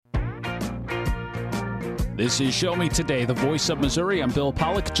This is Show Me Today, the voice of Missouri. I'm Bill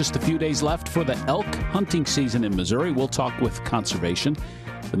Pollock. Just a few days left for the elk hunting season in Missouri. We'll talk with conservation.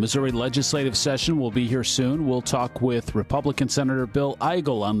 The Missouri legislative session will be here soon. We'll talk with Republican Senator Bill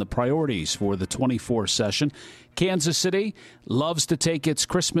Eigel on the priorities for the 24 session. Kansas City loves to take its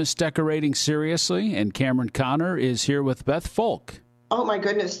Christmas decorating seriously, and Cameron Connor is here with Beth Folk. Oh, my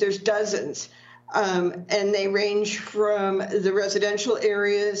goodness, there's dozens, and they range from the residential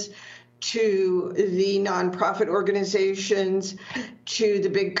areas to the nonprofit organizations to the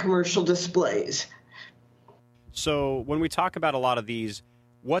big commercial displays. So when we talk about a lot of these,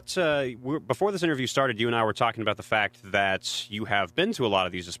 before this interview started, you and I were talking about the fact that you have been to a lot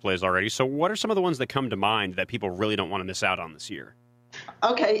of these displays already. So what are some of the ones that come to mind that people really don't want to miss out on this year?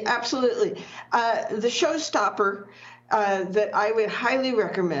 Okay, absolutely. The showstopper that I would highly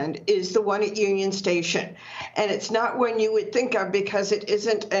recommend is the one at Union Station. And it's not one you would think of because it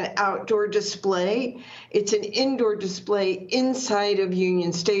isn't an outdoor display. It's an indoor display inside of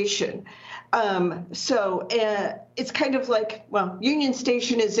Union Station. It's kind of like, well, Union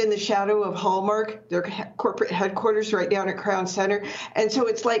Station is in the shadow of Hallmark, their corporate headquarters right down at Crown Center. And so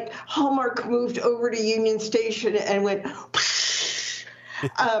it's like Hallmark moved over to Union Station and went whoosh.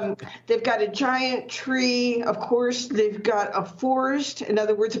 They've got a giant tree. Of course, they've got a forest. In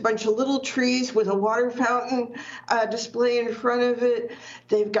other words, a bunch of little trees with a water fountain display in front of it.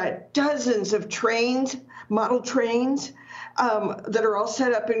 They've got dozens of trains, model trains, that are all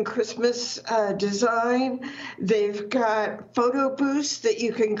set up in Christmas design. They've got photo booths that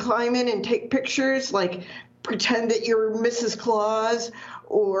you can climb in and take pictures, like pretend that you're Mrs. Claus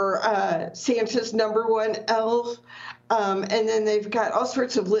or Santa's number one elf. And then they've got all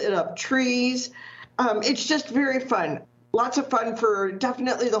sorts of lit up trees. It's just very fun. Lots of fun for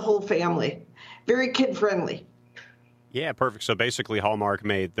definitely the whole family. Very kid friendly. Yeah, perfect. So basically Hallmark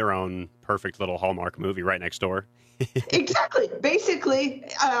made their own perfect little Hallmark movie right next door. Exactly. Basically,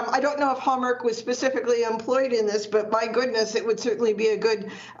 I don't know if Hallmark was specifically employed in this, but my goodness, it would certainly be a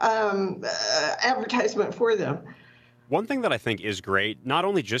good advertisement for them. One thing that I think is great, not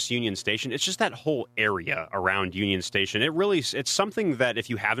only just Union Station, it's just that whole area around Union Station. It's something that if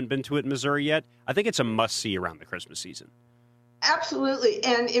you haven't been to it in Missouri yet, I think it's a must-see around the Christmas season. Absolutely.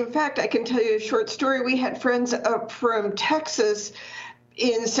 And in fact, I can tell you a short story. We had friends up from Texas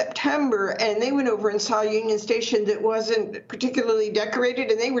in September, and they went over and saw Union Station that wasn't particularly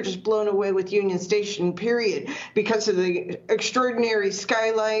decorated, and they were just blown away with Union Station, period, because of the extraordinary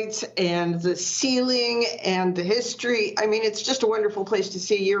skylights and the ceiling and the history. I mean, it's just a wonderful place to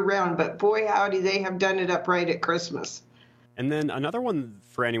see year-round, but boy, howdy, they have done it up right at Christmas. And then another one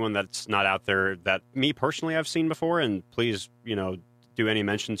for anyone that's not out there that me personally I've seen before, and please, do any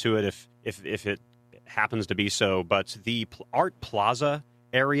mention to it if it happens to be so, but the Art Plaza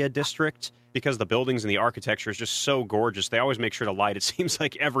area district, because the buildings and the architecture is just so gorgeous, they always make sure to light, it seems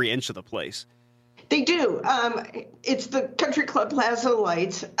like, every inch of the place. They do. It's the Country Club Plaza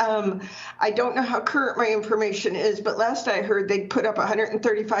lights. I don't know how current my information is, but last I heard they'd put up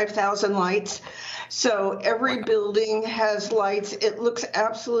 135,000 lights. So every building has lights. It looks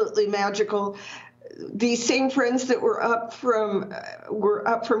absolutely magical. These same friends that were up from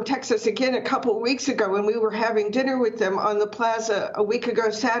Texas again a couple of weeks ago, and we were having dinner with them on the plaza a week ago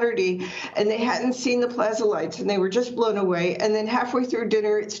Saturday, and they hadn't seen the plaza lights, and they were just blown away. And then halfway through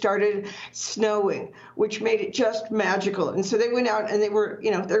dinner, it started snowing, which made it just magical. And so they went out, and they were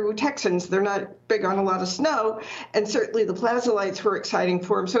Texans. They're not big on a lot of snow, and certainly the plaza lights were exciting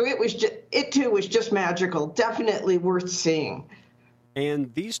for them. So it too was just magical. Definitely worth seeing.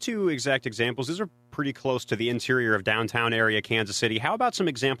 And these two exact examples, these are pretty close to the interior of downtown area Kansas City. How about some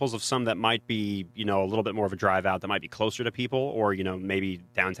examples of some that might be, a little bit more of a drive out that might be closer to people, or, maybe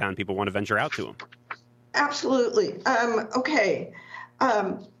downtown people want to venture out to them? Absolutely. Okay.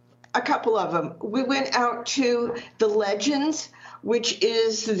 A couple of them. We went out to the Legends, which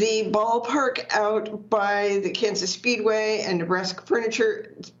is the ballpark out by the Kansas Speedway and Nebraska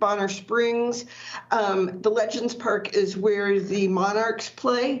Furniture, Bonner Springs. The Legends Park is where the Monarchs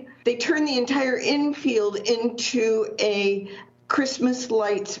play. They turn the entire infield into a Christmas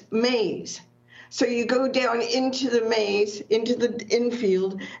lights maze. So you go down into the maze, into the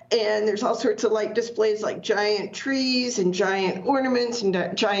infield, and there's all sorts of light displays like giant trees and giant ornaments and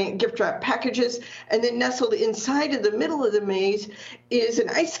giant gift wrap packages. And then nestled inside of the middle of the maze is an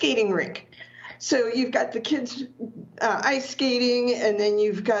ice skating rink. So you've got the kids ice skating, and then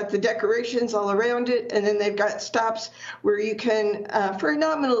you've got the decorations all around it, and then they've got stops where you can, for a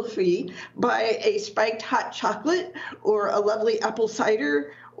nominal fee, buy a spiked hot chocolate or a lovely apple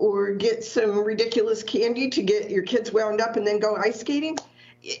cider or get some ridiculous candy to get your kids wound up and then go ice skating.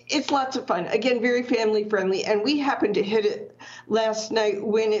 it's lots of fun. Again, very family friendly. And we happened to hit it last night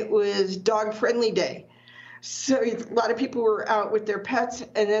when it was dog friendly day. So a lot of people were out with their pets,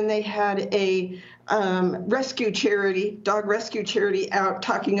 and then they had a dog rescue charity out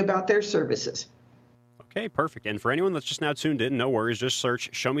talking about their services. Okay, perfect. And for anyone that's just now tuned in, no worries. Just search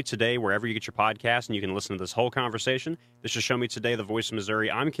Show Me Today wherever you get your podcast, and you can listen to this whole conversation. This is Show Me Today, the Voice of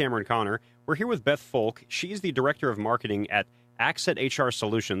Missouri. I'm Cameron Connor. We're here with Beth Folk. She's the Director of Marketing at Accent HR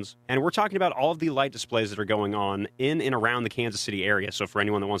Solutions, and we're talking about all of the light displays that are going on in and around the Kansas City area. So for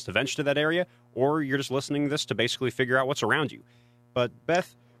anyone that wants to venture to that area, or you're just listening to this to basically figure out what's around you. But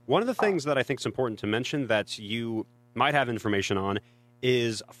Beth, one of the things that I think is important to mention that you might have information on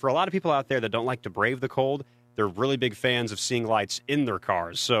is for a lot of people out there that don't like to brave the cold, they're really big fans of seeing lights in their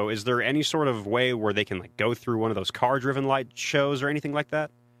cars. So is there any sort of way where they can go through one of those car-driven light shows or anything like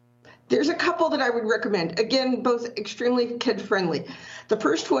that? There's a couple that I would recommend. Again, both extremely kid-friendly. The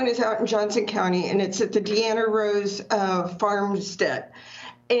first one is out in Johnson County, and it's at the Deanna Rose Farmstead.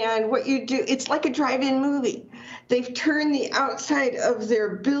 And what you do, it's like a drive-in movie. They've turned the outside of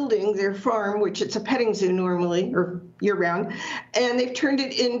their building, their farm, which it's a petting zoo normally, or year-round, and they've turned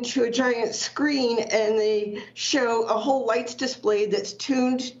it into a giant screen, and they show a whole lights display that's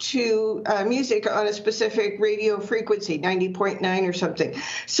tuned to music on a specific radio frequency, 90.9 or something.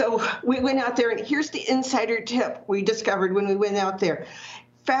 So we went out there, and here's the insider tip we discovered when we went out there.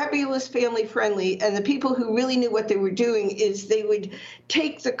 Fabulous, family friendly, and the people who really knew what they were doing is they would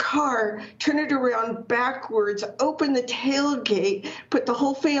take the car, turn it around backwards, open the tailgate, put the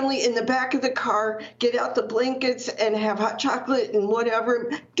whole family in the back of the car, get out the blankets and have hot chocolate and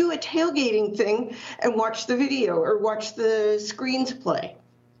whatever, do a tailgating thing and watch the video or watch the screens play.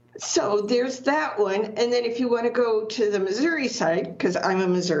 So there's that one. And then if you want to go to the Missouri side, because I'm a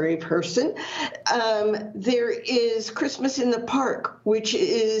Missouri person, there is Christmas in the Park, which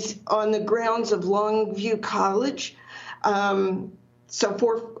is on the grounds of Longview College. So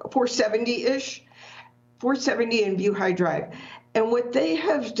 470-ish, 470 and View High Drive. And what they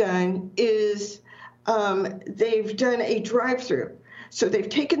have done is they've done a drive-through. So they've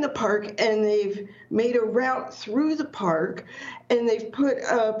taken the park and they've made a route through the park, and they've put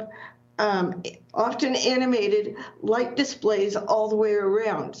up often animated light displays all the way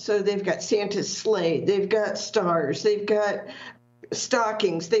around. So they've got Santa's sleigh, they've got stars, they've got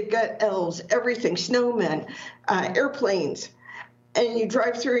stockings, they've got elves, everything, snowmen, airplanes. And you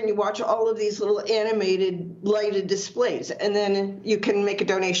drive through and you watch all of these little animated lighted displays, and then you can make a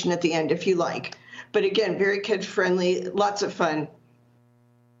donation at the end if you like. But again, very kid-friendly, lots of fun.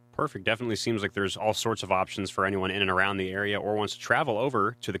 Perfect. Definitely seems like there's all sorts of options for anyone in and around the area or wants to travel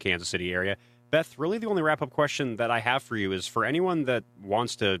over to the Kansas City area. Beth, really the only wrap-up question that I have for you is for anyone that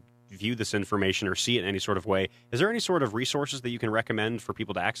wants to view this information or see it in any sort of way, is there any sort of resources that you can recommend for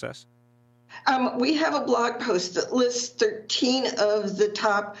people to access? We have a blog post that lists 13 of the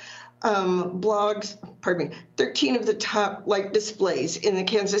top 13 of the top light displays in the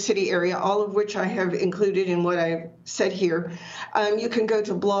Kansas City area, all of which I have included in what I've said here. You can go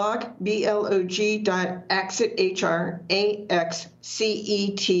to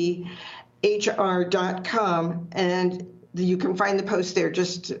blog.accethr.com, and you can find the post there.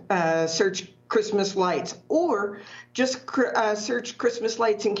 Just search Christmas lights, or just search Christmas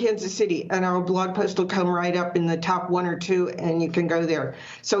lights in Kansas City, and our blog post will come right up in the top 1 or 2, and you can go there.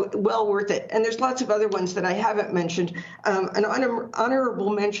 So well worth it. And there's lots of other ones that I haven't mentioned. An honorable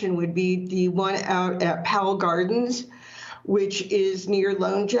mention would be the one out at Powell Gardens, which is near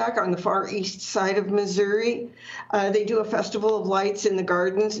Lone Jack on the far east side of Missouri. They do a festival of lights in the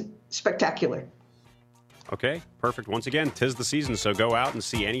gardens. Spectacular. Okay, perfect. Once again, 'tis the season, so go out and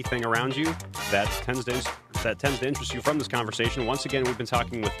see anything around you that tends to interest you from this conversation. Once again, we've been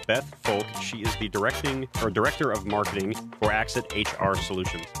talking with Beth Folk. She is the Director of Marketing for Accent HR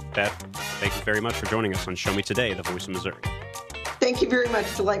Solutions. Beth, thank you very much for joining us on Show Me Today, the Voice of Missouri. Thank you very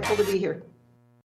much. Delightful to be here.